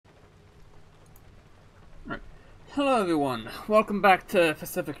Hello everyone, welcome back to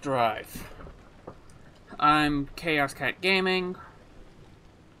Pacific Drive. I'm ChaosKatGaming.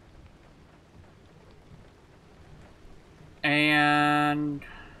 And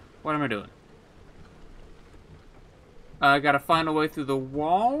what am I doing? I gotta find a way through the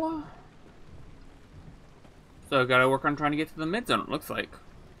wall. So I gotta work on trying to get to the mid-zone, it looks like.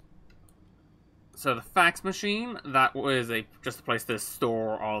 So the fax machine, that was just a place to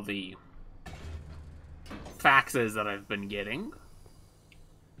store all the faxes that I've been getting,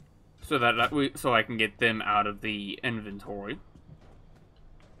 so so I can get them out of the inventory.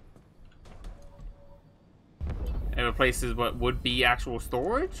 It replaces what would be actual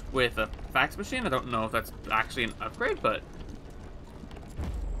storage with a fax machine. I don't know if that's actually an upgrade, but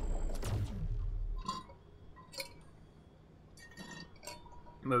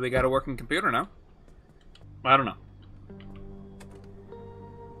we got a working computer now. I don't know.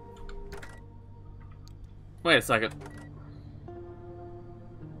 Wait a second.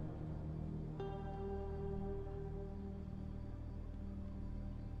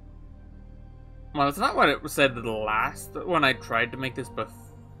 Well, it's not what it said the last when I tried to make this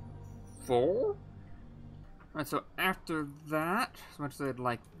before. Alright, so after that, as much as I'd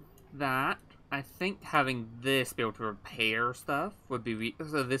like that, I think having this be able to repair stuff would be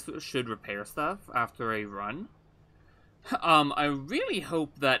so this should repair stuff after a run. I really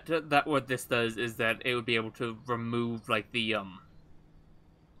hope that what this does is that it would be able to remove, like, the,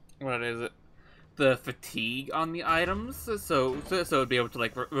 what is it? The fatigue on the items, so it'd be able to,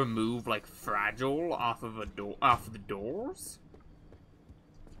 like, remove, like, fragile off of the doors.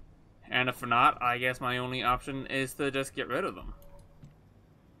 And if not, I guess my only option is to just get rid of them.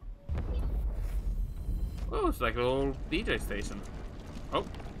 Oh, it's like a little DJ station. Oh.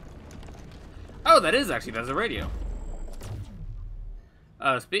 Oh, that's a radio.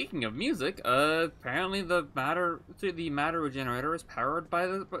 Speaking of music, apparently the matter regenerator is powered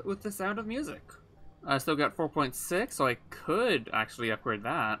with the sound of music. I still got 4.6, so I could actually upgrade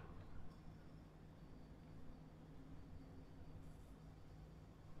that.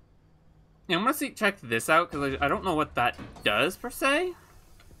 Yeah, I'm gonna check this out, because I don't know what that does, per se.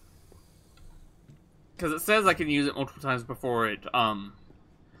 Because it says I can use it multiple times before it,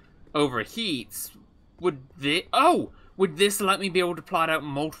 overheats. Would this let me be able to plot out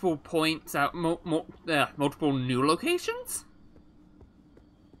multiple points out, multiple new locations?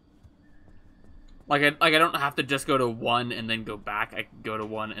 Like I don't have to just go to one and then go back. I can go to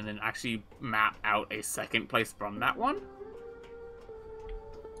one and then actually map out a second place from that one.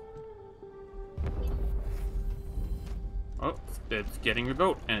 Oh, it's getting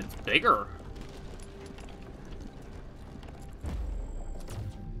rebuilt and it's bigger.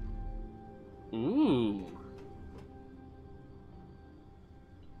 Ooh.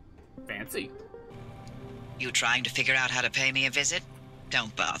 Fancy. You trying to figure out how to pay me a visit?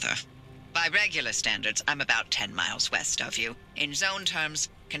 Don't bother. By regular standards, I'm about 10 miles west of you. In zone terms,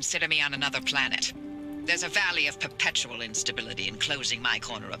 consider me on another planet. There's a valley of perpetual instability enclosing my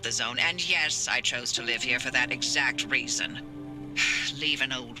corner of the zone, and yes, I chose to live here for that exact reason. Leave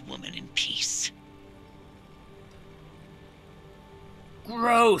an old woman in peace.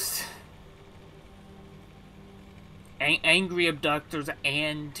 Gross! Angry abductors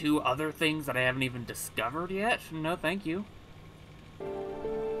and 2 other things that I haven't even discovered yet? No, thank you.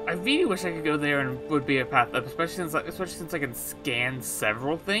 I really wish I could go there and would be a path up, especially since I can scan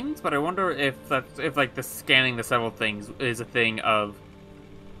several things. But I wonder if like the scanning the several things is a thing of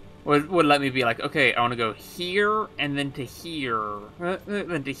would let me be like, okay, I want to go here and then to here,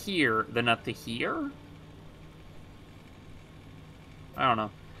 then to here, then up to here. I don't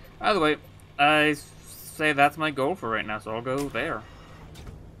know. Either way, I say that's my goal for right now, so I'll go there.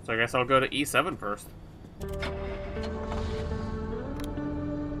 So I guess I'll go to E7 first.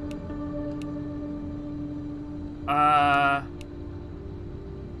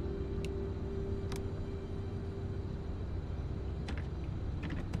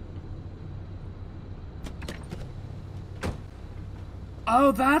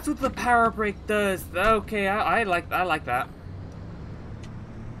 Oh, that's what the power brake does. Okay, I like that.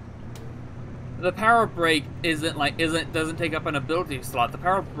 The power brake doesn't take up an ability slot. The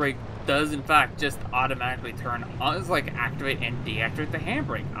power brake does in fact just automatically turn on. It's like activate and deactivate the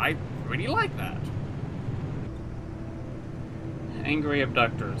handbrake. I really like that. Angry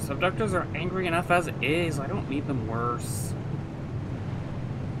abductors. Abductors are angry enough as it is. I don't need them worse.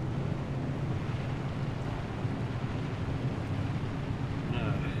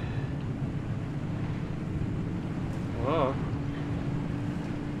 Whoa.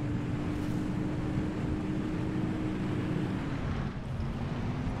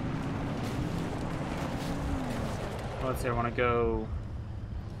 Let's see, I want to go...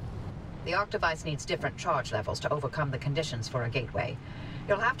 The arc device needs different charge levels to overcome the conditions for a gateway.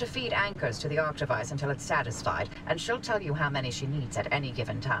 You'll have to feed anchors to the arc device until it's satisfied, and she'll tell you how many she needs at any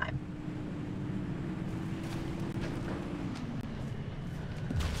given time.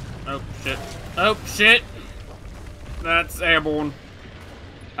 Oh, shit. Oh, shit! That's airborne.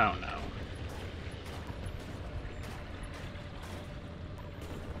 Oh, no.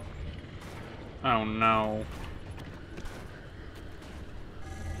 Oh, no.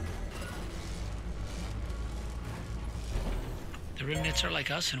 The Remnants are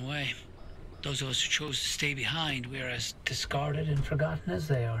like us in a way. Those of us who chose to stay behind, we're as discarded and forgotten as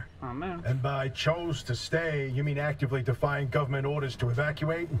they are. Oh, man. And by chose to stay, you mean actively defying government orders to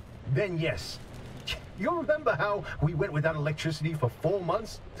evacuate? Then yes. You remember how we went without electricity for 4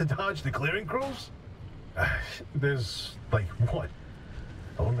 months to dodge the clearing crews? There's, like, what?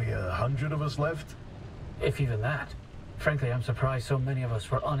 Only 100 of us left? If even that. Frankly, I'm surprised so many of us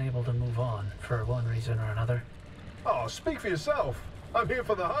were unable to move on for one reason or another. Oh, speak for yourself. I'm here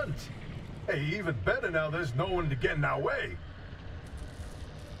for the hunt. Hey, even better now there's no one to get in our way.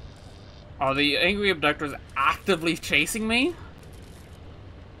 Are the angry abductors actively chasing me?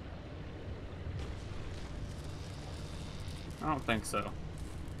 I don't think so.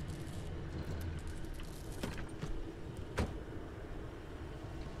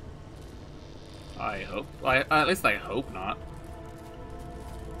 I hope. At least I hope not.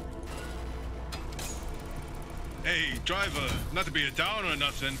 Hey, driver, not to be a downer or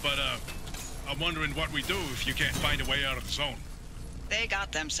nothing, but I'm wondering what we do if you can't find a way out of the zone. They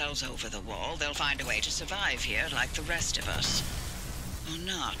got themselves over the wall. They'll find a way to survive here like the rest of us. Or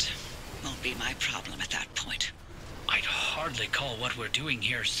not. Won't be my problem at that point. I'd hardly call what we're doing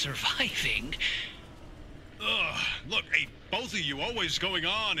here surviving. Ugh, look, hey, both of you always going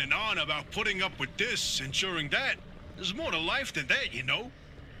on and on about putting up with this, ensuring that. There's more to life than that, you know?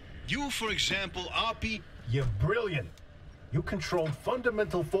 You, for example, Oppy... You're brilliant. You controlled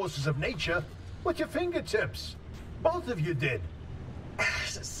fundamental forces of nature with your fingertips. Both of you did.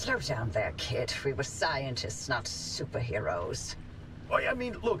 Slow down there, kid. We were scientists, not superheroes. Oh, I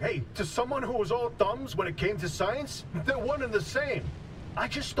mean, look, hey, to someone who was all thumbs when it came to science, they're one and the same. I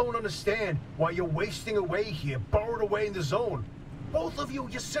just don't understand why you're wasting away here, burrowed away in the zone. Both of you,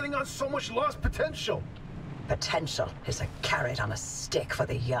 you're sitting on so much lost potential. Potential is a carrot on a stick for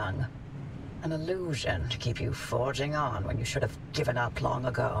the young. An illusion to keep you forging on when you should have given up long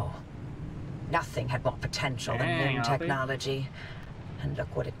ago. Nothing had more potential than limb technology. And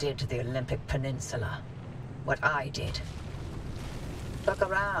look what it did to the Olympic Peninsula. What I did. Look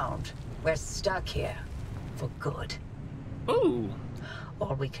around. We're stuck here. For good. Ooh.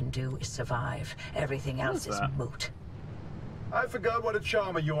 All we can do is survive. Everything else is moot. I forgot what a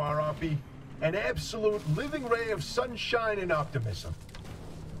charmer you are, Oppy. An absolute living ray of sunshine and optimism.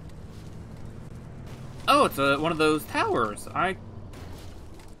 Oh, it's one of those towers.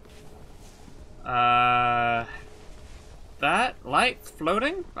 That light's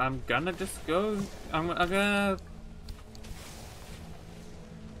floating? I'm gonna just go... I'm gonna...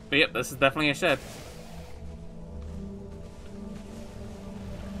 But yep, this is definitely a shed.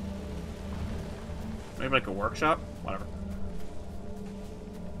 Maybe like a workshop? Whatever.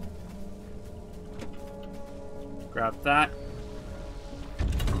 Grab that.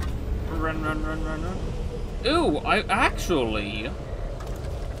 Run, run, run, run, run. Ooh, I actually...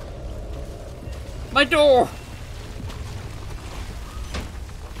 My door!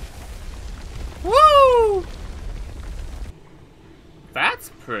 Woo! That's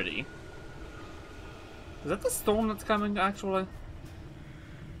pretty. Is that the storm that's coming, actually?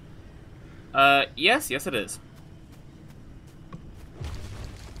 Yes it is.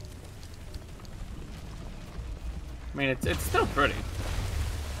 I mean, it's still pretty.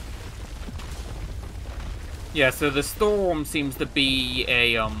 Yeah, so the storm seems to be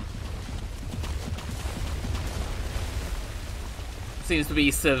a, seems to be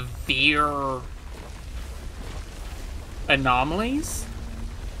severe anomalies.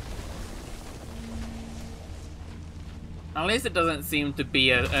 At least it doesn't seem to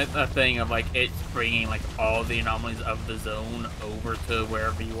be a thing of, like, it's bringing, like, all the anomalies of the zone over to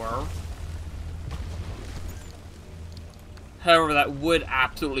wherever you are. However, that would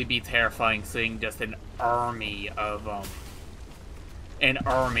absolutely be terrifying, seeing just an army of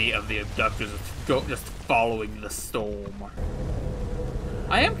the abductors just following the storm.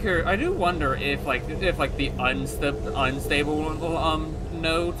 I am curious. I do wonder if the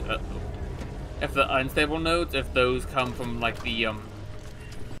unstable nodes, if those come from like the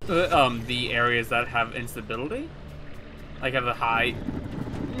areas that have instability, like have the high.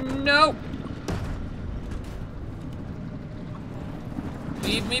 Nope.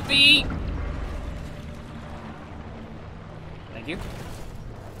 Leave me be! Thank you.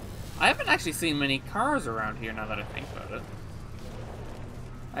 I haven't actually seen many cars around here now that I think about it.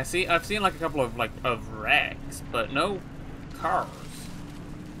 I've seen like a couple of wrecks, but no cars.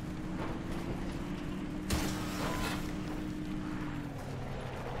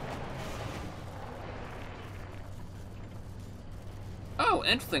 Oh,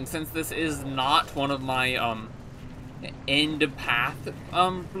 interesting, since this is not one of my end path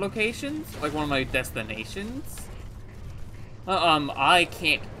locations, like one of my destinations. I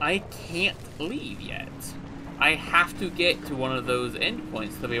can't leave yet. I have to get to one of those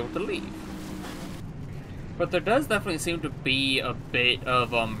endpoints to be able to leave. But there does definitely seem to be a bit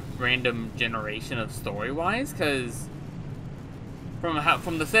of random generation of story-wise, because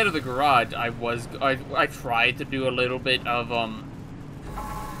from the state of the garage, I tried to do a little bit of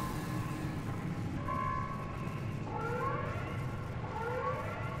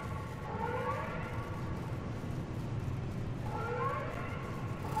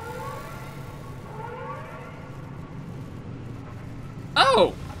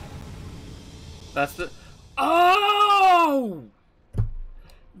Oh! That's the... Oh!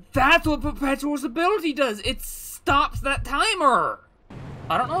 That's what Perpetual's ability does! It stops that timer!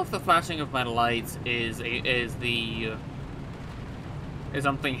 I don't know if the flashing of my lights is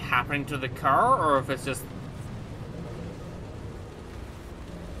something happening to the car, or if it's just...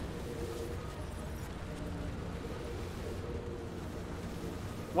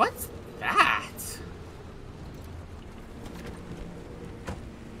 What's that?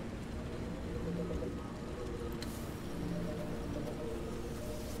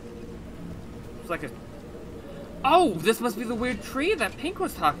 It's like a... Oh, this must be the weird tree that Pink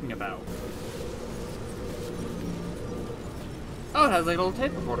was talking about. Oh, it has like a little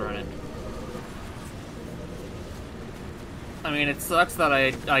tape recorder in it. I mean, it sucks that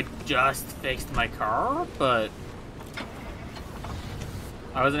I just fixed my car, but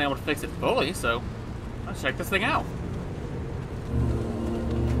I wasn't able to fix it fully, so let's check this thing out.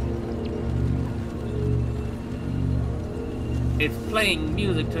 It's playing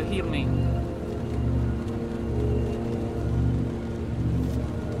music to heal me.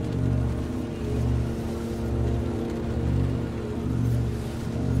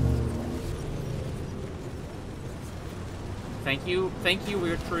 Thank you,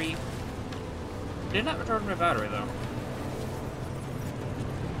 weird tree. Did not return my battery, though.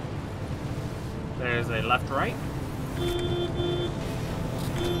 There's a left-right.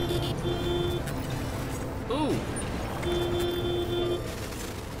 Ooh!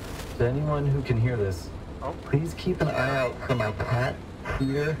 To anyone who can hear this, please keep an eye out for my cat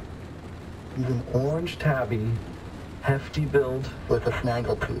here. He's an orange tabby, hefty build with a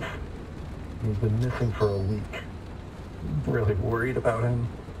snaggletooth. He's been missing for a week. I'm really worried about him.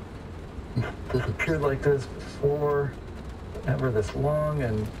 He's disappeared like this before, but never this long,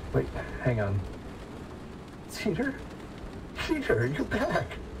 and... Wait, hang on. Cedar? Cedar, you're back!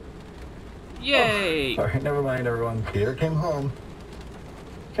 Yay! Oh, alright, never mind, everyone. Peter came home.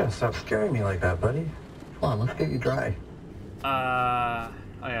 You gotta stop scaring me like that, buddy. Come on, let's get you dry. I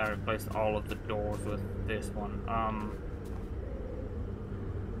replaced all of the doors with this one.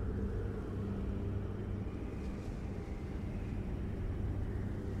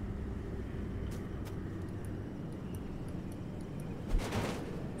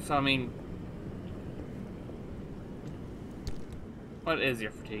 So, I mean, what is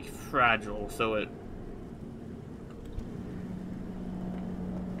your fatigue? Fragile, so it...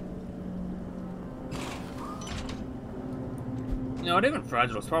 You know, even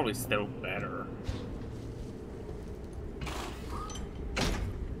fragile is probably still better.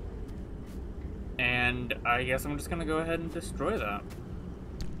 And I guess I'm just gonna go ahead and destroy that.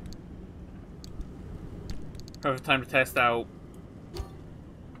 Perfect time to test out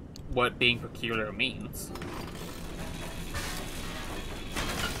what being peculiar means.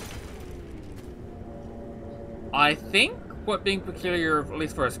 I think what being peculiar, at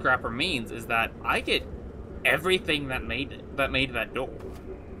least for a scrapper, means is that I get everything that made that door.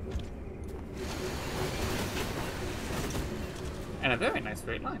 And a very nice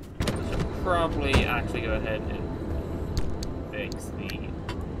straight line. I should probably actually go ahead and fix the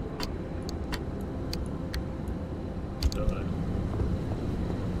hood.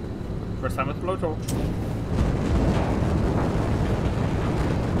 First time with blowtorch.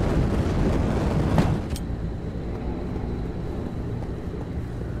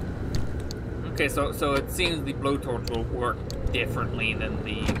 Okay, so it seems the blowtorch will work differently than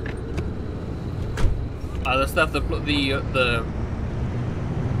the stuff, the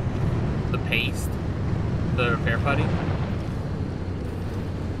paste, the repair putty.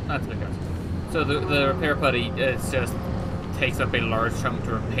 That's because. So the repair putty is just takes up a large chunk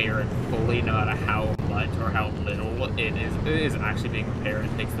to repair it fully, no matter how much or how little it is actually being repaired.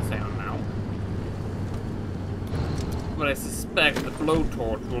 It takes the same amount. But I suspect the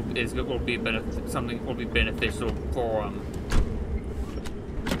blowtorch will be beneficial for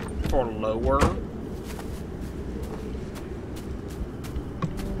lower.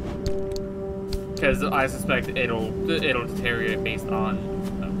 Because I suspect it'll deteriorate based on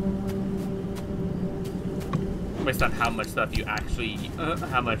how much stuff you actually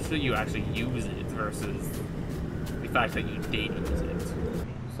use it versus the fact that you did use it.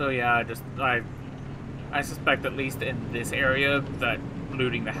 So yeah, I suspect at least in this area that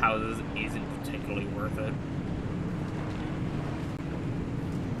looting the houses isn't particularly worth it.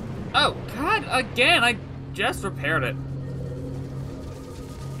 Oh God! Again, I just repaired it.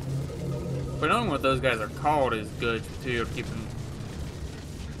 But knowing what those guys are called is good too, to keep them.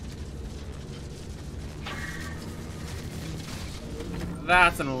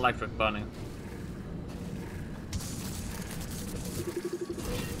 That's an electric bunny.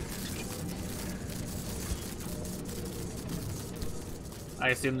 I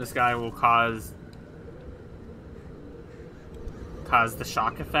assume this guy will cause the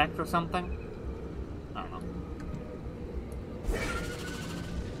shock effect or something? I don't know.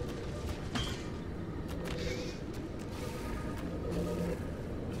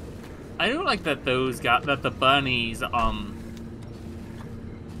 I do like that the bunnies,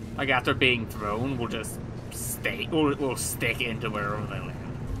 like after being thrown, will just will stick into wherever they land.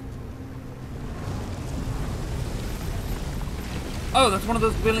 Oh, that's one of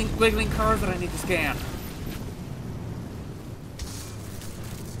those wiggling cars that I need to scan.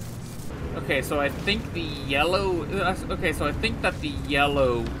 Okay, so I think the yellow. Okay, so I think that the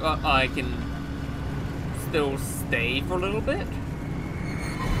yellow I can still stay for a little bit.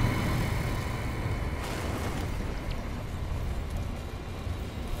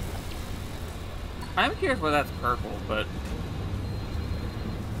 I'm curious why that's purple, but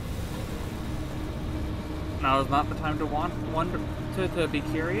now is not the time to to be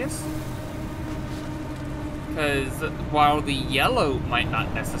curious. Because while the yellow might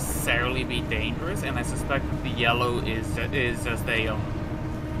not necessarily be dangerous, and I suspect that the yellow is just a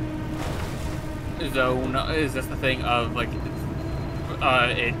zone, is just a thing of like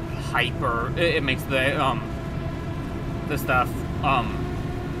it makes the stuff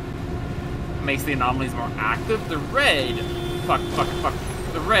makes the anomalies more active. The red, fuck.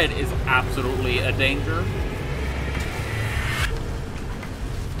 The red is absolutely a danger.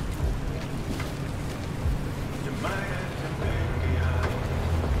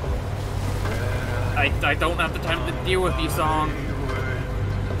 I don't have the time to deal with you, song.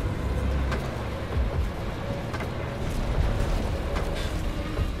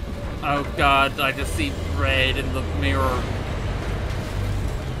 Oh God, I just see red in the mirror.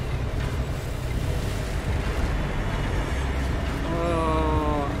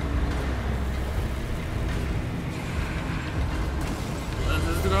 Oh. This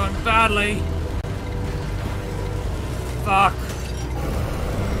is going badly. Fuck.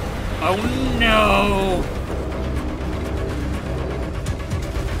 Oh no!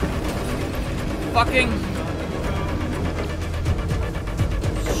 Fucking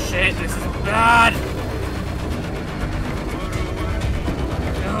shit, this is bad!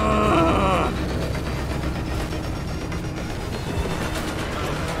 Ugh.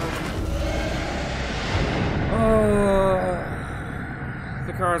 Oh.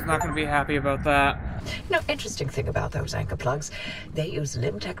 The car's not gonna be happy about that. You know, interesting thing about those anchor plugs, they use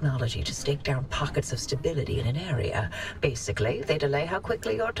limb technology to stake down pockets of stability in an area. Basically, they delay how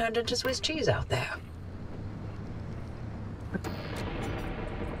quickly you're turned into Swiss cheese out there.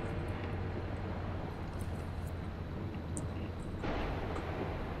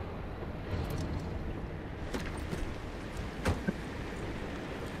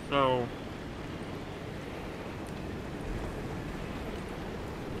 So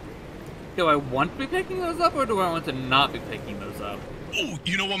do I want to be picking those up, or do I want to not be picking those up? Oh,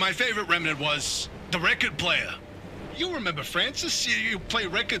 you know what my favorite remnant was? The record player. You remember, Francis? You play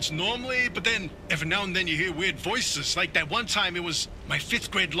records normally, but then every now and then you hear weird voices. Like that one time it was my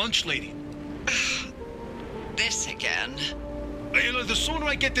 5th grade lunch lady. This again. You know, the sooner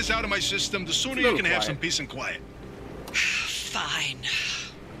I get this out of my system, the sooner you can have some peace and quiet. Fine.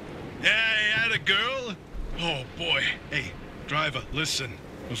 Yeah, I had a girl. Oh, boy. Hey, driver, listen.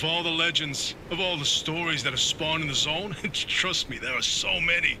 Of all the legends, of all the stories that have spawned in the zone, trust me, there are so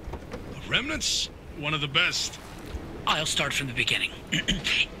many. The Remnant's one of the best. I'll start from the beginning.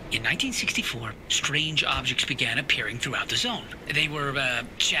 In 1964, strange objects began appearing throughout the zone. They were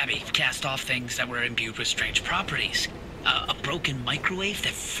shabby, cast-off things that were imbued with strange properties. A broken microwave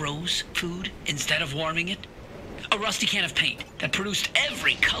that froze food instead of warming it. A rusty can of paint that produced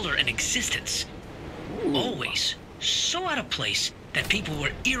every color in existence. Ooh. Always so out of place that people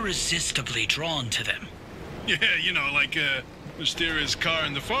were irresistibly drawn to them. Yeah, you know, like a mysterious car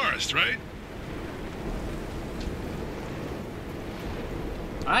in the forest, right?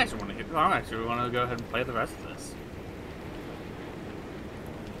 I actually want to go ahead and play the rest of this.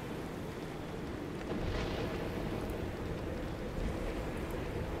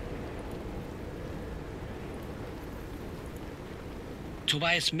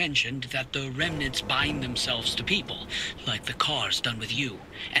 Tobias mentioned that the remnants bind themselves to people, like the cars done with you,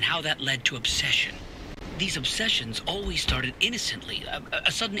 and how that led to obsession. These obsessions always started innocently,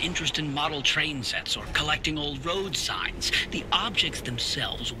 a sudden interest in model train sets or collecting old road signs. The objects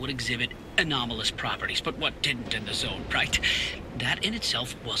themselves would exhibit anomalous properties, but what didn't in the zone, right? That in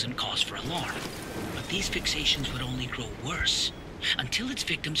itself wasn't cause for alarm. But these fixations would only grow worse, until its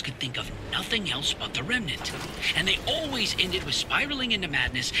victims could think of nothing else but the remnant. And they always ended with spiraling into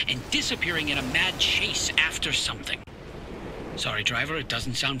madness and disappearing in a mad chase after something. Sorry, driver, it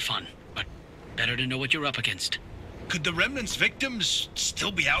doesn't sound fun, but better to know what you're up against. Could the remnant's victims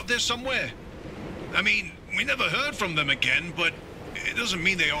still be out there somewhere? I mean, we never heard from them again, but it doesn't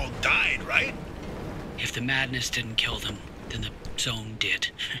mean they all died, right? If the madness didn't kill them, then the zone did.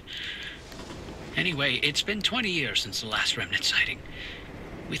 Anyway, it's been 20 years since the last remnant sighting.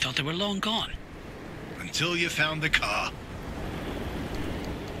 We thought they were long gone. Until you found the car.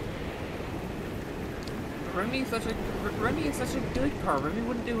 Remy is such a good car. Remy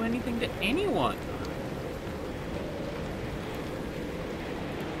wouldn't do anything to anyone.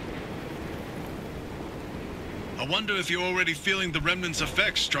 I wonder if you're already feeling the remnant's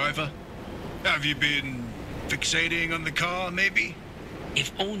effects, driver. Have you been fixating on the car, maybe?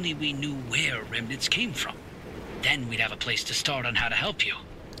 If only we knew where remnants came from. Then we'd have a place to start on how to help you.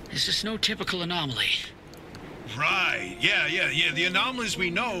 This is no typical anomaly. Right, yeah. The anomalies we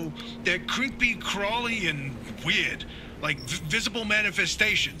know, they're creepy, crawly, and weird. Like visible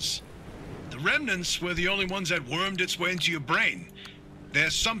manifestations. The remnants were the only ones that wormed its way into your brain.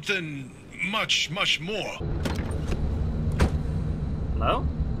 There's something much, much more. Hello?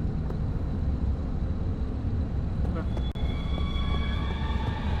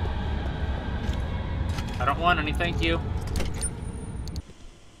 I don't want any, thank you.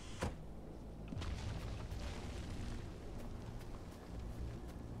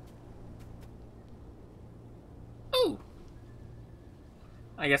 Ooh.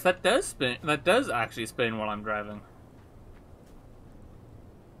 I guess that does spin. That does actually spin while I'm driving.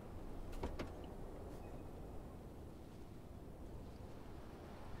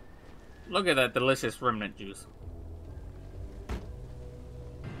 Look at that delicious remnant juice.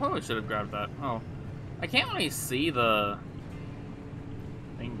 Probably should have grabbed that. Oh. I can't really see the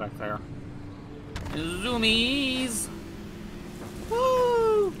thing back there. Zoomies!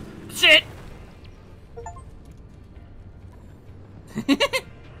 Woo! Shit!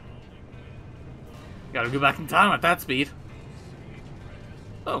 Gotta go back in time at that speed.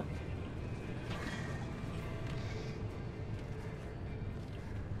 Oh.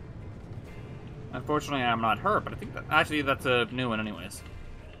 Unfortunately, I'm not her, but I think that actually that's a new one anyways.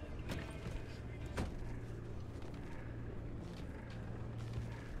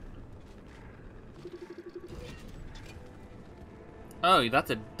 Oh, that's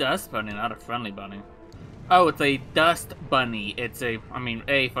a dust bunny, not a friendly bunny. Oh, it's a dust bunny. It's a, I mean,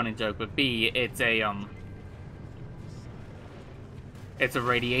 A, funny joke, but B, it's a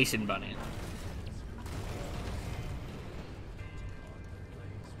radiation bunny.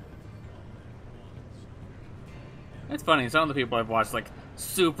 It's funny, some of the people I've watched, like,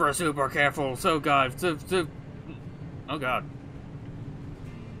 super careful, so god, oh god.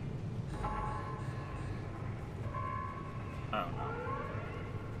 Oh no.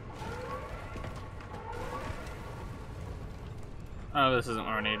 Oh, this isn't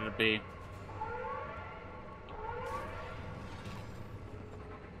where I needed to be.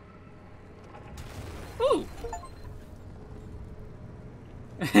 Ooh!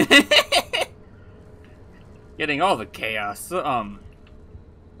 Getting all the chaos,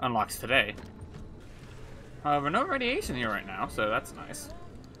 unlocks today. However, no radiation here right now, so that's nice.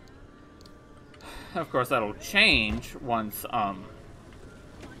 Of course, that'll change once,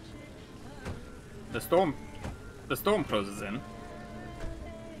 the storm closes in.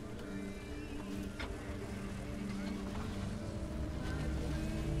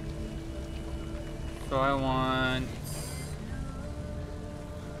 So I want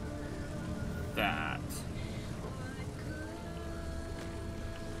that.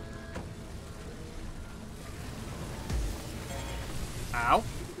 Ow.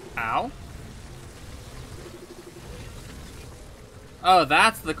 Ow. Oh,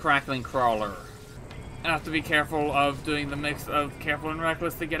 that's the crackling crawler. I have to be careful of doing the mix of careful and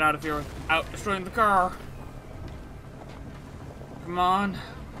reckless to get out of here without destroying the car. Come on.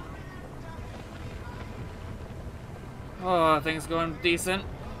 Oh, things going decent.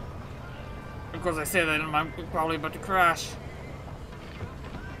 Of course, I say that and I'm probably about to crash.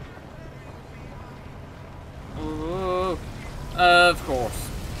 Ooh. Of course.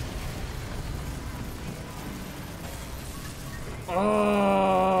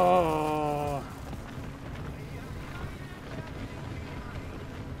 Oh.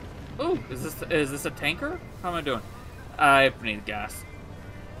 Ooh, is this a tanker? How am I doing? I need gas.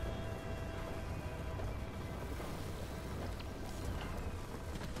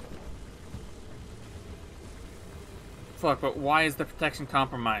 Fuck, but why is the protection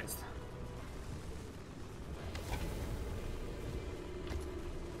compromised?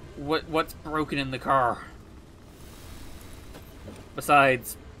 What's broken in the car?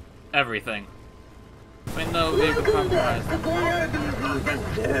 Besides everything. I know vehicle compromised.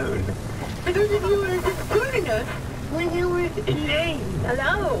 For those of you who are just joining us, we're here with Elaine.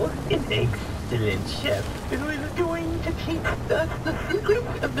 Hello. An excellent chef who is going to teach us the secret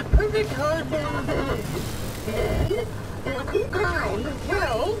of the perfect hard-boiled egg. Keep going.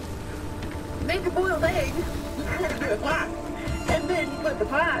 Well, make a boiled egg, you put it in a pot, and then you put the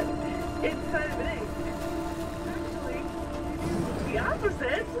pot inside of an egg. Actually, it's the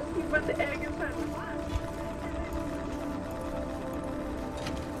opposite. You put the egg inside the pot.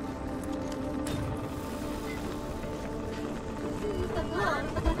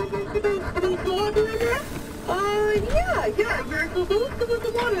 Yeah, you're supposed to put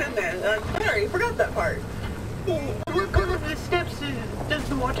the water in there. Sorry, forgot that part. What part of the steps does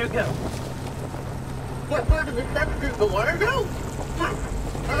the water go? What part of the steps does the water go?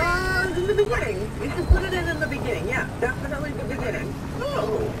 In the beginning. You should put it in the beginning, yeah. Definitely the beginning.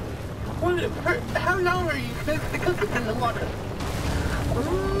 Oh. How long are you supposed to cook it in the water?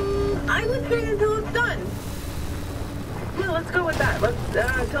 I would say until it's done. Yeah, let's go with that.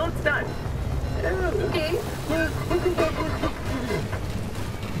 Until it's done. Okay. Well,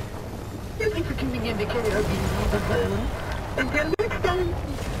 thank you for tuning in to KRB. Until next time.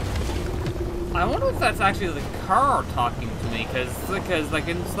 I wonder if that's actually the car talking to me, because like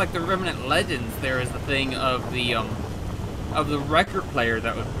in just like the Remnant Legends, there is the thing of the record player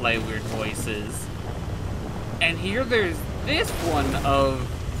that would play weird voices, and here there's this one of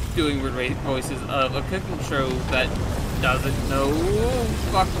doing weird voices of a cooking show that doesn't know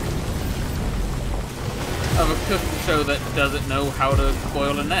how to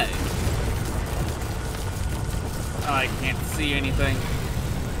boil an egg. I can't see anything.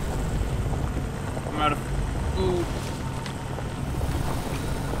 I'm out of food.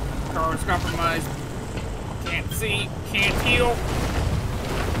 Car is compromised. Can't see. Can't heal.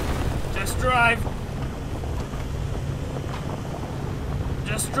 Just drive.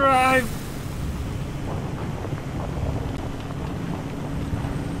 Just drive.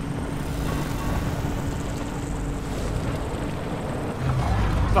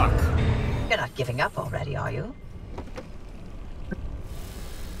 Fuck. You're not giving up already, are you?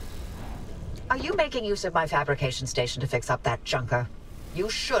 Are you making use of my fabrication station to fix up that junker? You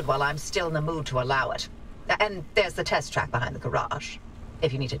should while I'm still in the mood to allow it. And there's the test track behind the garage,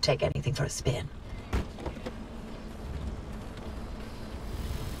 if you need to take anything for a spin.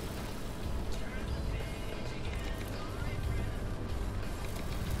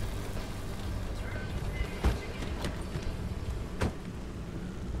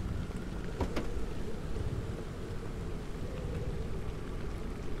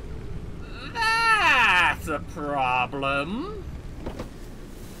 A problem.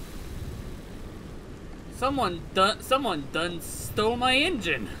 Someone done stole my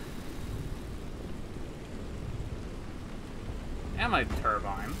engine. And my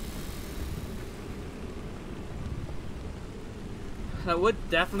turbine. That would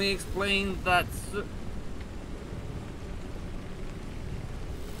definitely explain that.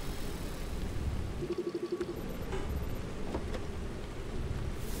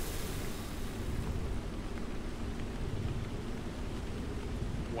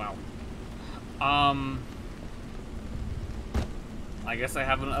 I guess I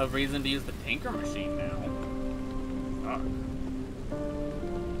have a reason to use the tanker machine now. Fuck.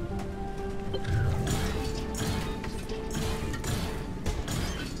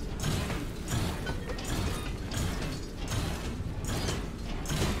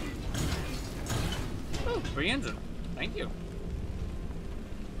 free engine. Thank you.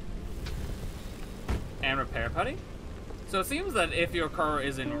 And repair putty? So it seems that if your car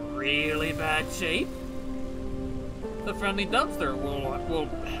is in really bad shape, the friendly dumpster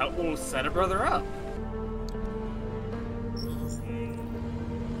will set a brother up.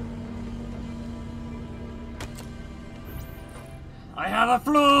 I have a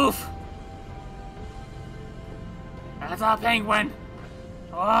floof! That's a penguin!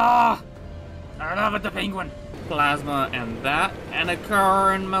 Oh! I love it, the penguin! Plasma and that, and a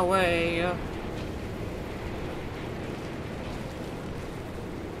car in my way.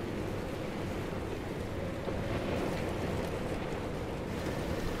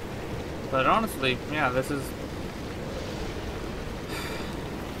 But honestly, yeah, this is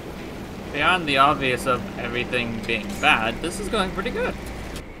beyond the obvious of everything being bad. This is going pretty good.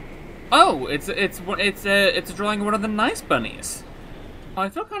 Oh, it's a drawing of one of the nice bunnies. I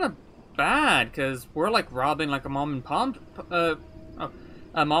feel kind of bad because we're like robbing like a mom and pop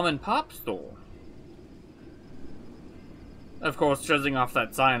store. Of course, judging off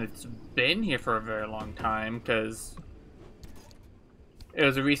that sign, it's been here for a very long time because it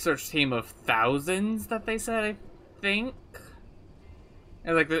was a research team of thousands that they said, I think.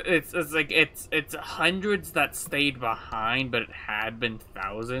 And like it's hundreds that stayed behind, but it had been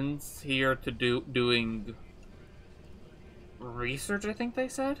thousands here to doing research, I think they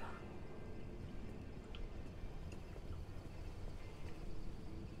said.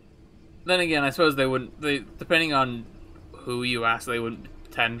 Then again, I suppose they wouldn't. Depending on who you ask, they wouldn't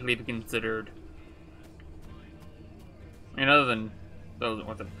technically be considered. I mean, other than those,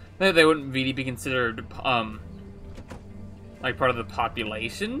 they wouldn't really be considered like part of the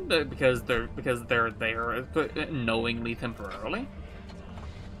population because they're there knowingly temporarily.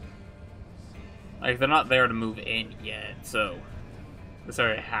 Like they're not there to move in yet, so this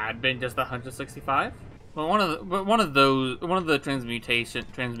area had been just 165. Well, one of the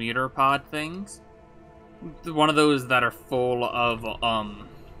transmuter pod things, one of those that are full of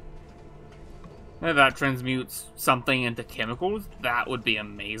that transmutes something into chemicals, that would be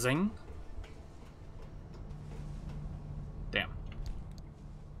amazing. Damn.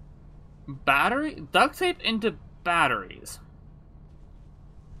 Duct tape into batteries.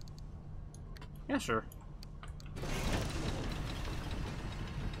 Yeah, sure.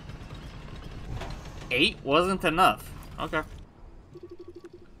 Eight wasn't enough. Okay.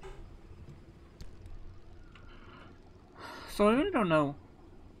 So I really don't know.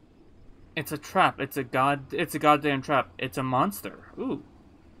 It's a trap. It's a goddamn trap. It's a monster. Ooh.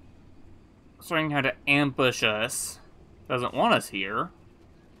 Learning how to ambush us. Doesn't want us here.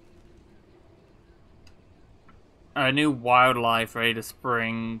 A new wildlife ready to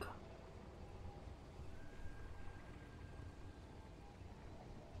spring.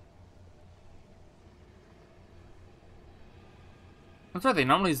 That's right, they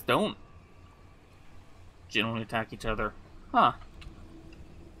normally don't generally attack each other. Huh.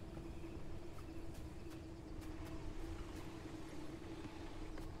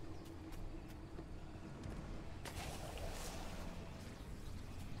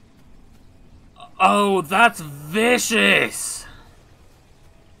 Oh, that's vicious!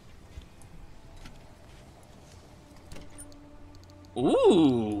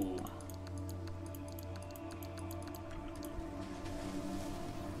 Ooh.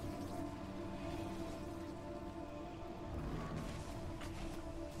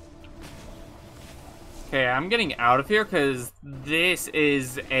 Okay, I'm getting out of here because this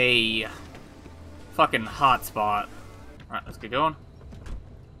is a fucking hot spot. Alright, let's get going.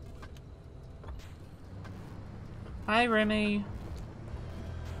 Hi, Remy.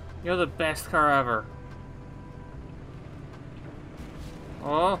 You're the best car ever.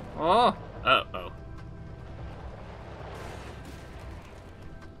 Oh, oh. Uh-oh.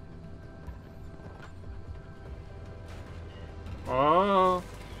 Oh.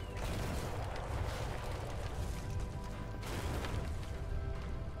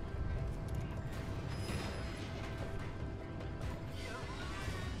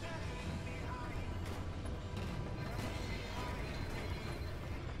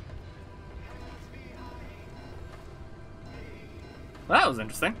 Well, that was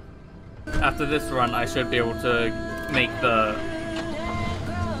interesting. After this run, I should be able to make the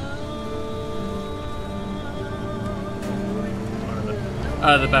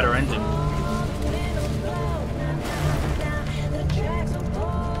better engine.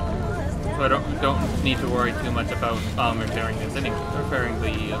 So I don't need to worry too much about repairing this anyway. Repairing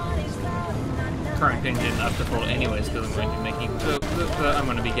the current engine up to full anyways, because I'm going to be making I'm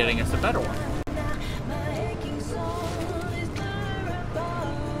going to be getting us a better one.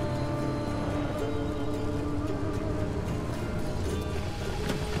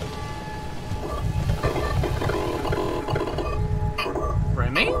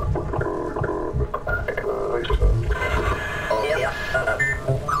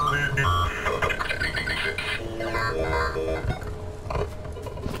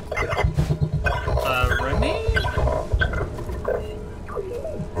 Remy?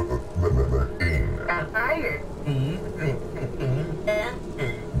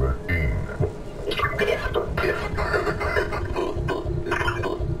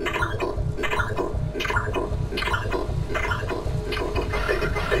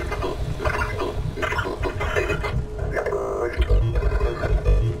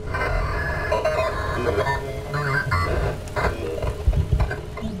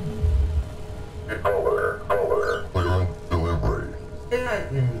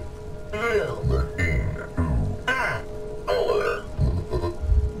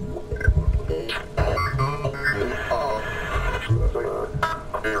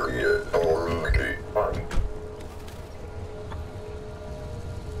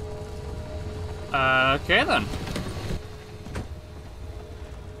 Okay then.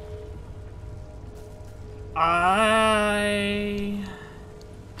 I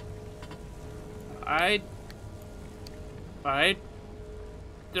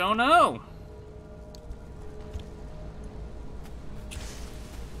don't know.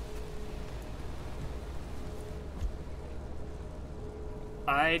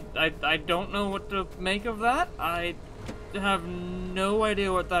 I don't know what to make of that. I have no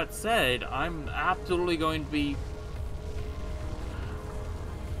idea what that said. I'm absolutely going to be...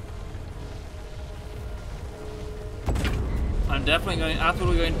 I'm definitely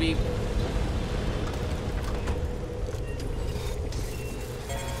absolutely going to be...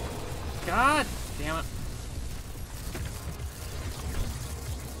 God damn it.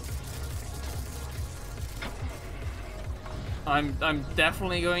 I'm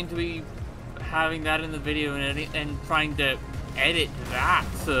definitely going to be having that in the video and trying to edit that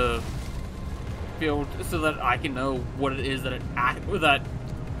to be able to, so that I can know what it is that that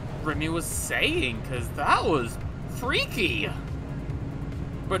Remy was saying, because that was freaky.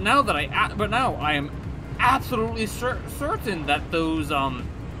 But now that I am absolutely certain that those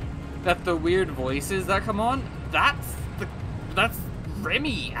that the weird voices that come on, that's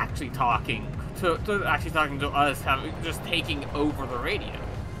Remy actually talking to us, just taking over the radio.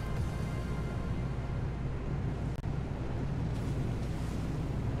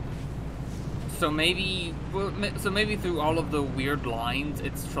 So maybe through all of the weird lines,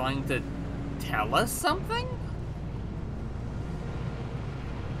 it's trying to tell us something?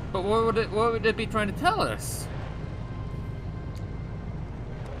 But what would it be trying to tell us?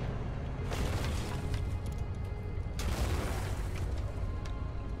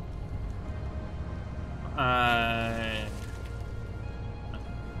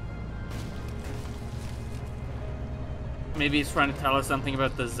 Maybe it's trying to tell us something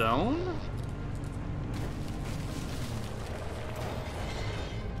about the zone?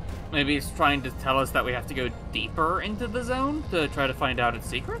 Maybe it's trying to tell us that we have to go deeper into the zone to try to find out its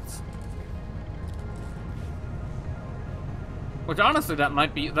secrets? Which honestly, that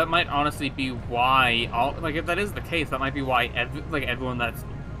might honestly be why if that is the case, that might be why everyone that's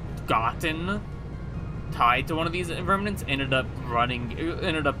gotten tied to one of these remnants ended up going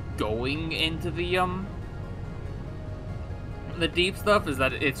into the deep stuff, is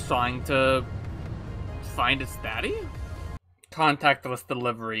that it's trying to find its daddy? Contactless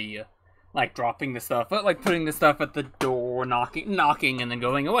delivery, like dropping the stuff, like putting the stuff at the door, knocking, and then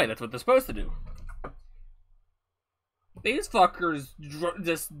going away. That's what they're supposed to do. These fuckers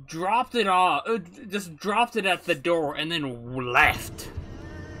just dropped it off, just dropped it at the door and then left.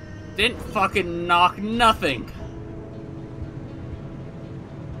 Didn't fucking knock nothing.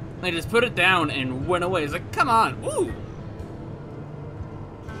 They just put it down and went away. It's like, come on, ooh.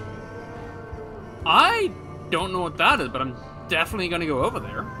 I don't know what that is, but I'm definitely gonna go over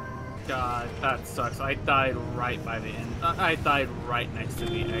there. God, that sucks. I died right by the end. I died right next to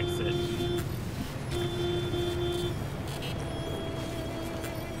the exit.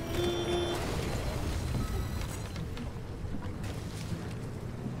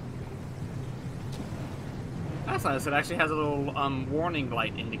 That's nice. It actually has a little warning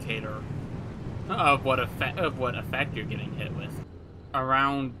light indicator of what effect you're getting hit with.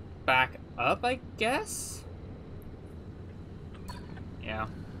 Around back up, I guess? Yeah.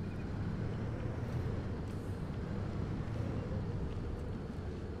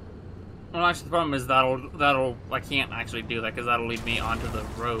 Well, actually, the problem is I can't actually do that because that'll lead me onto the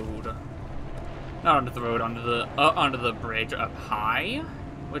road. Not onto the road, onto the bridge up high,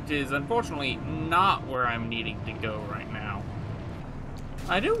 which is unfortunately not where I'm needing to go right now.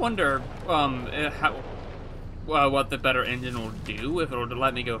 I do wonder what the better engine will do, if it'll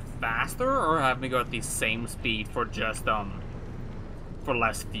let me go faster or have me go at the same speed for just for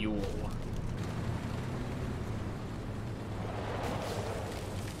less fuel.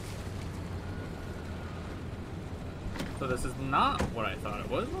 So this is not what I thought it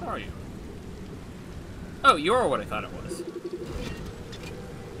was. What are you? Oh, you're what I thought it was.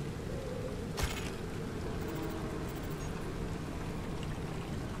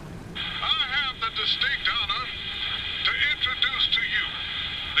 I have the distinct honor to introduce to you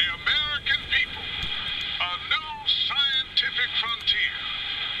the American people, a new scientific frontier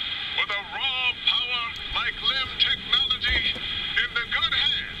with a raw power like limb technology in the good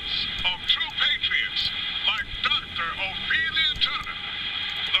hands of true patriots like Dr. Ophelia Turner.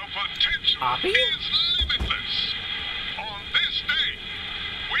 The potential Oppy? is limitless. On this day,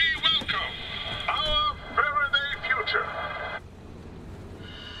 we welcome our Faraday future.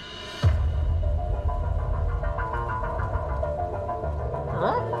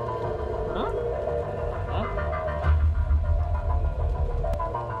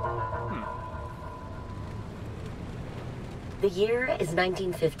 The year is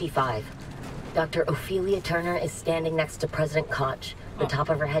 1955. Dr. Ophelia Turner is standing next to President Koch, the top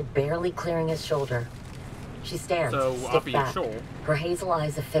of her head barely clearing his shoulder. She stands, So, stick Oppy, back, sure. her hazel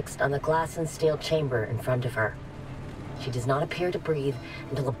eyes affixed on the glass and steel chamber in front of her. She does not appear to breathe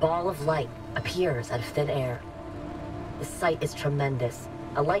until a ball of light appears out of thin air. The sight is tremendous,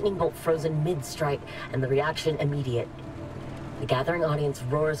 a lightning bolt frozen mid-strike, and the reaction immediate. The gathering audience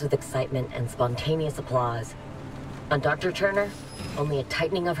roars with excitement and spontaneous applause. On Dr. Turner, only a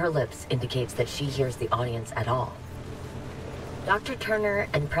tightening of her lips indicates that she hears the audience at all. Dr. Turner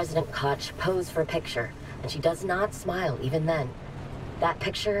and President Koch pose for a picture, and she does not smile even then. That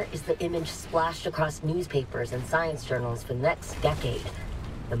picture is the image splashed across newspapers and science journals for the next decade.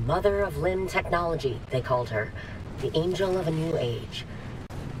 The mother of limb technology, they called her. The angel of a new age.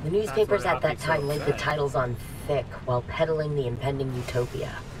 The newspapers at that time laid the titles on thick while peddling the impending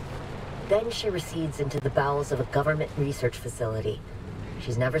utopia. Then she recedes into the bowels of a government research facility.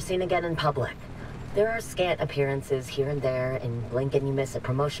 She's never seen again in public. There are scant appearances here and there in blink and you miss at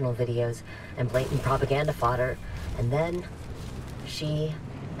promotional videos and blatant propaganda fodder, and then she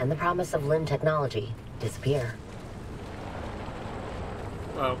and the promise of limb technology disappear.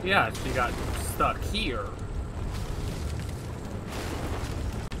 Well, yeah, she got stuck here.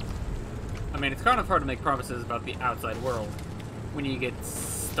 I mean, it's kind of hard to make promises about the outside world when you get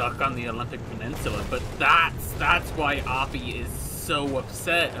stuck on the Olympic Peninsula, but that's why Oppy is so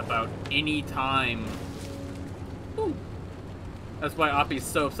upset about any time. Ooh. That's why Oppy is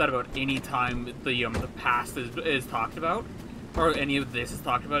so upset about any time the past is talked about, or any of this is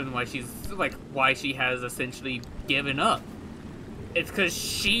talked about, and why she has essentially given up. It's because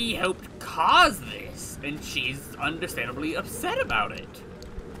she helped cause this, and she's understandably upset about it.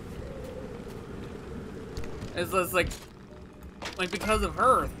 It's like because of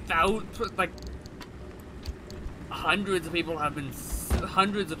her, hundreds of people have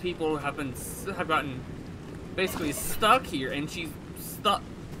gotten basically stuck here, and she's stuck,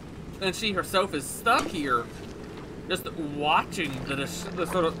 and she herself is stuck here, just watching the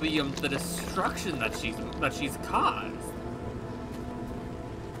destruction that she's caused,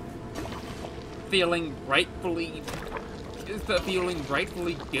 feeling rightfully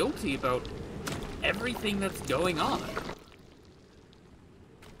guilty about everything that's going on.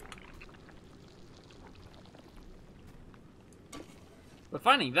 But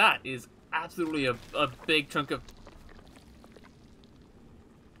finding that is absolutely a big chunk of...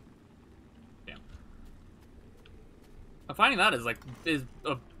 Damn. But finding that is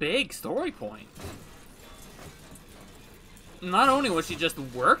a big story point. Not only was she just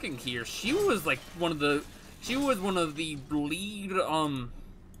working here, she was one of the lead, she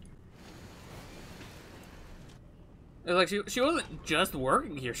wasn't just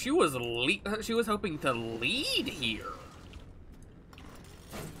working here, she was hoping to lead here.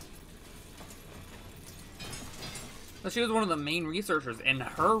 She was one of the main researchers, and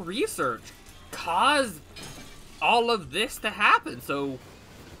her research caused all of this to happen. So,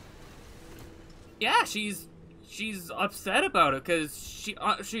 yeah, she's upset about it because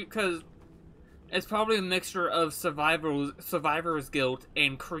because it's probably a mixture of survivor's guilt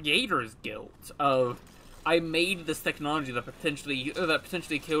and creator's guilt of, I made this technology that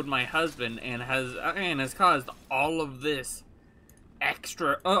potentially killed my husband and has caused all of this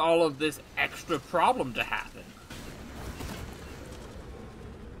extra problem to happen.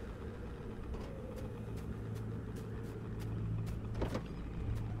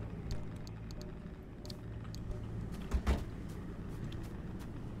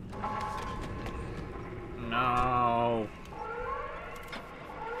 No.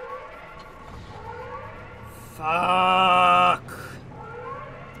 Fuck.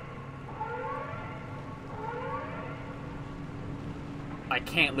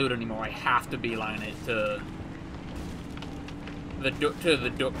 can't loot anymore. I have to beeline it to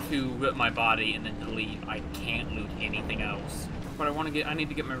my body and then to leave. I can't loot anything else. But I need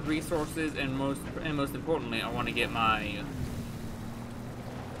to get my resources, and most importantly, I want to get my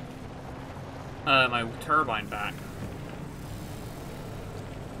my turbine back.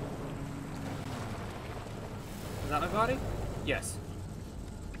 Is that my body? Yes.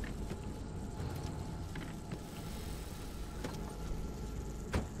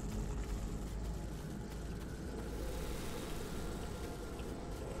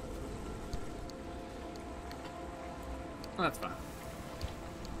 Oh, that's fine.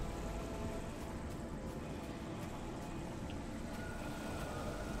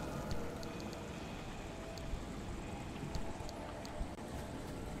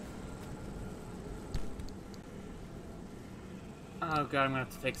 Oh god, I'm gonna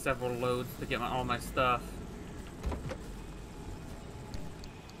have to take several loads to get all my stuff.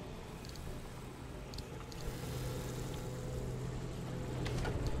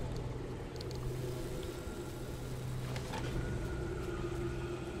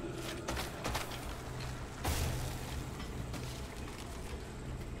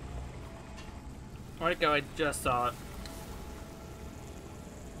 Where'd it go? I just saw it.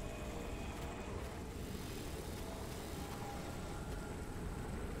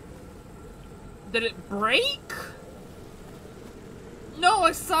 Did it break? No,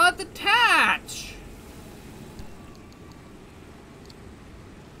 I saw it detach!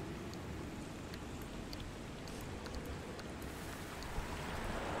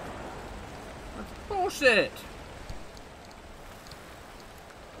 That's bullshit!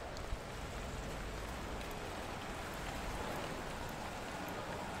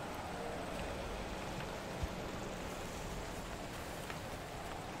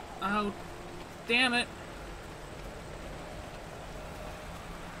 Oh, damn it.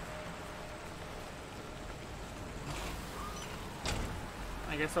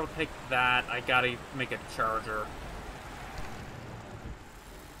 I guess I'll take that. I gotta make a charger.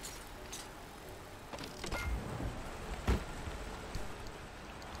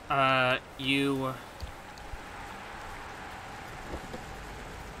 You...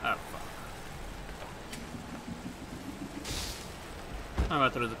 Oh, fuck. I'm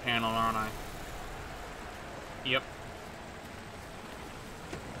about to lose a panel, aren't I? Yep.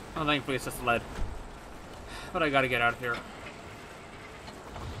 Oh, thankfully it's just lead. But I gotta get out of here.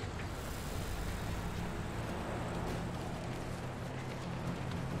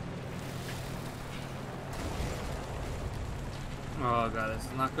 Oh god, this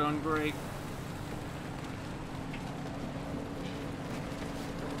is not going great.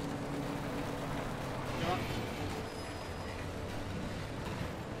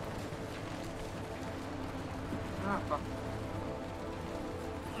 Ah, fuck.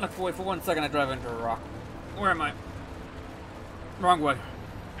 Look, wait for 1 second, I drive into a rock. Where am I? Wrong way.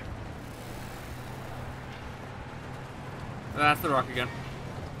 That's the rock again.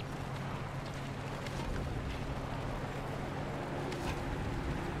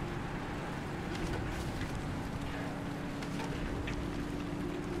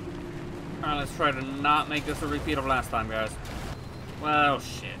 Alright, let's try to not make this a repeat of last time, guys. Well,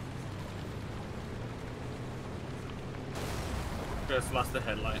 shit. Just lost the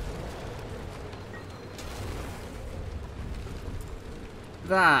headlight.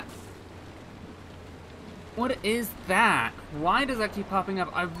 That. What is that? Why does that keep popping up?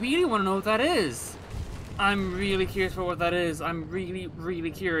 I really want to know what that is. I'm really curious for what that is. I'm really,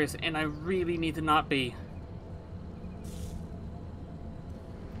 really curious, and I really need to not be.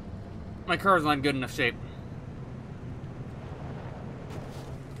 My car's not in good enough shape.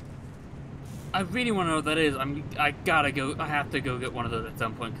 I really want to know what that is. I gotta go. I have to go get one of those at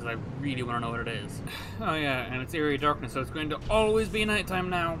some point because I really want to know what it is. Oh yeah, and it's eerie darkness, so it's going to always be nighttime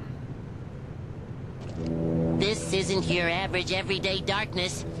now. This isn't your average everyday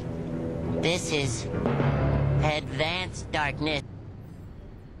darkness. This is advanced darkness.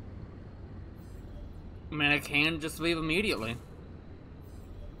 I mean, I can just leave immediately.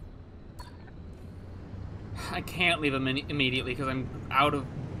 I can't leave immediately because I'm out of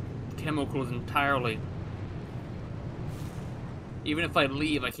chemicals entirely. Even if I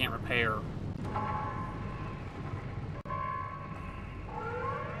leave, I can't repair.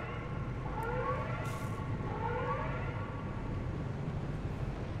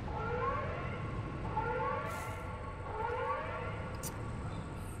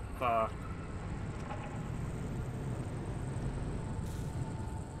 Fuck.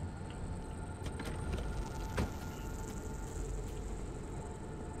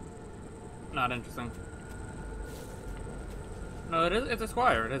 Not interesting. No, it is. It's a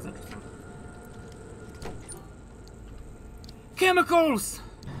squire. It is interesting. Chemicals!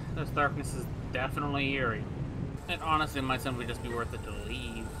 This darkness is definitely eerie. It honestly might simply just be worth it to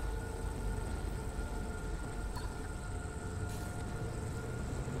leave.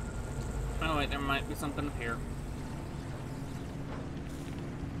 Oh wait, there might be something up here.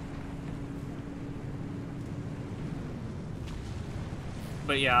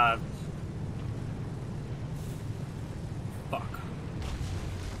 But yeah. Fuck.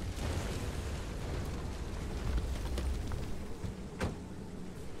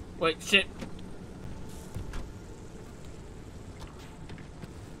 Wait, shit.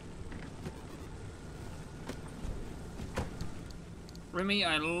 Remy,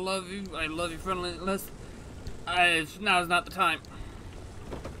 I love you. I love you friendliness. Now's not the time.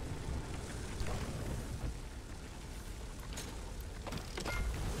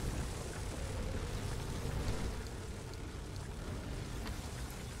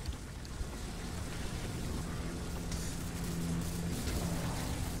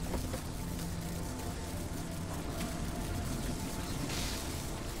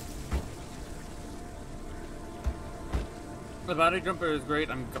 The body jumper is great.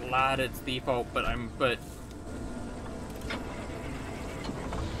 I'm glad it's default, but having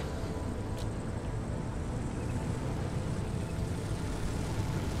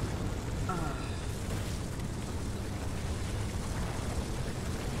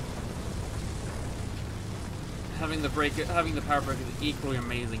the power break is equally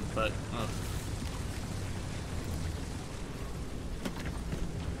amazing, but ugh.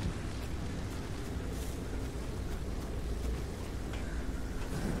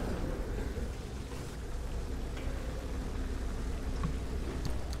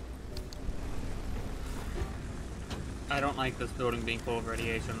 I don't like this building being full of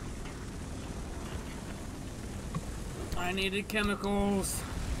radiation. I needed chemicals.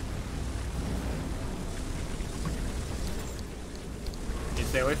 You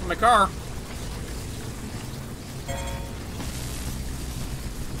stay away from my car.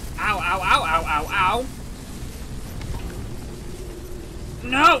 Ow, ow, ow, ow, ow, ow.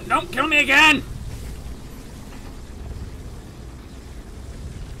 No, don't kill me again.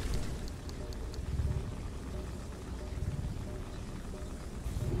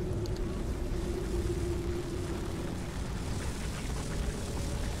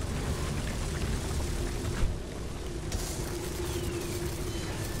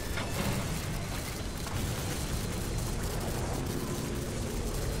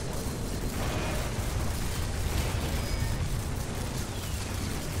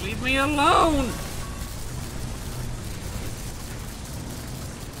 Leave me alone!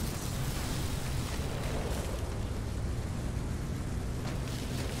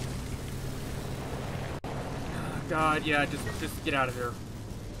 God, yeah, just get out of here.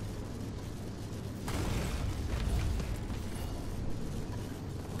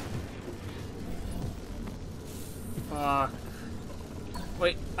 Fuck.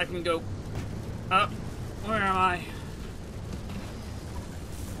 Wait, I can go up. Where am I?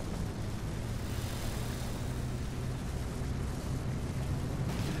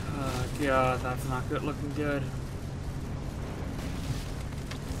 God, that's not good. Looking good.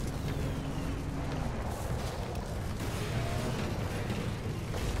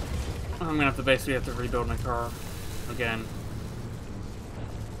 I'm gonna have to basically rebuild my car again.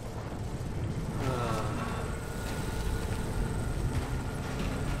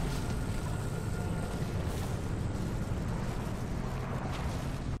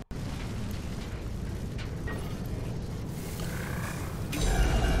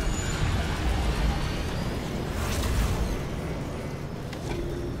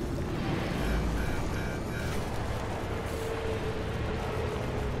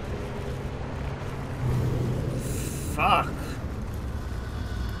 Fuck.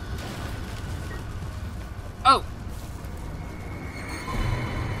 Oh.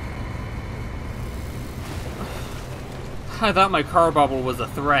 I thought my car bubble was a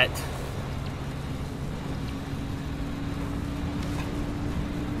threat.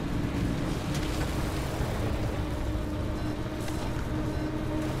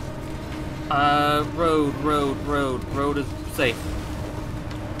 Road is safe.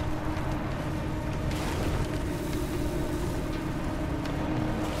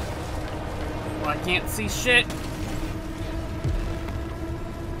 Well, I can't see shit.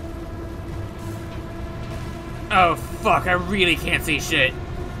 Oh, fuck, I really can't see shit.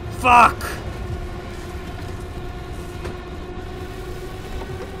 Fuck!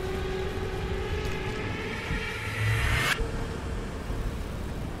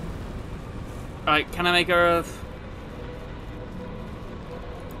 Alright, can I make a...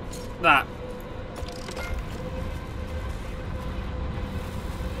 That.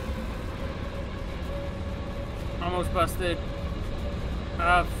 Almost busted.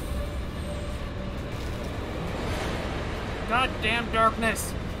 Goddamn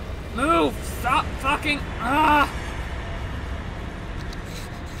darkness! Move! Stop fucking! Ah!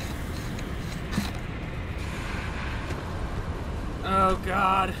 Oh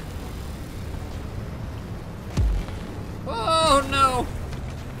God! Oh no!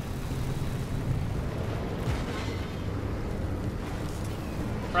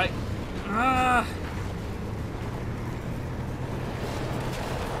 Right. Ah!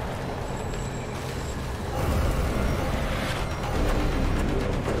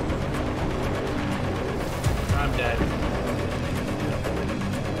 I'm dead.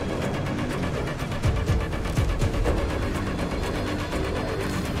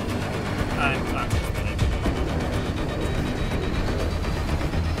 I'm dead.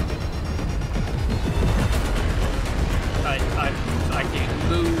 I can't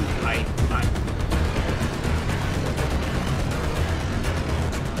move. I'm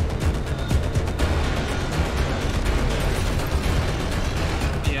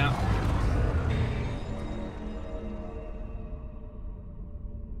yeah.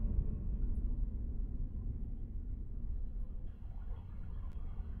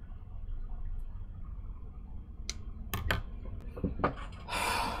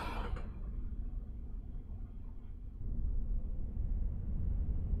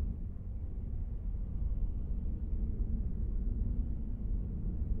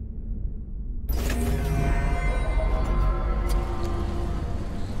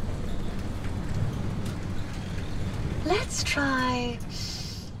 Let's try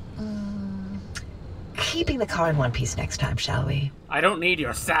keeping the car in one piece next time, shall we? I don't need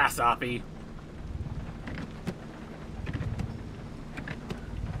your sass, Oppy.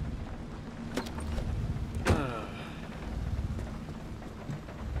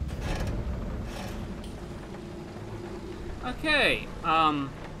 Okay,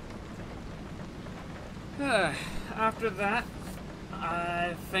 after that,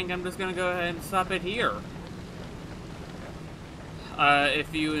 I think I'm just gonna go ahead and stop it here.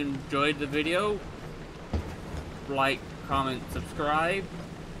 If you enjoyed the video, like, comment, subscribe.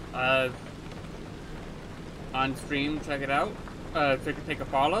 On stream, check it out. Take a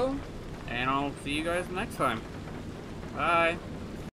follow, and I'll see you guys next time. Bye.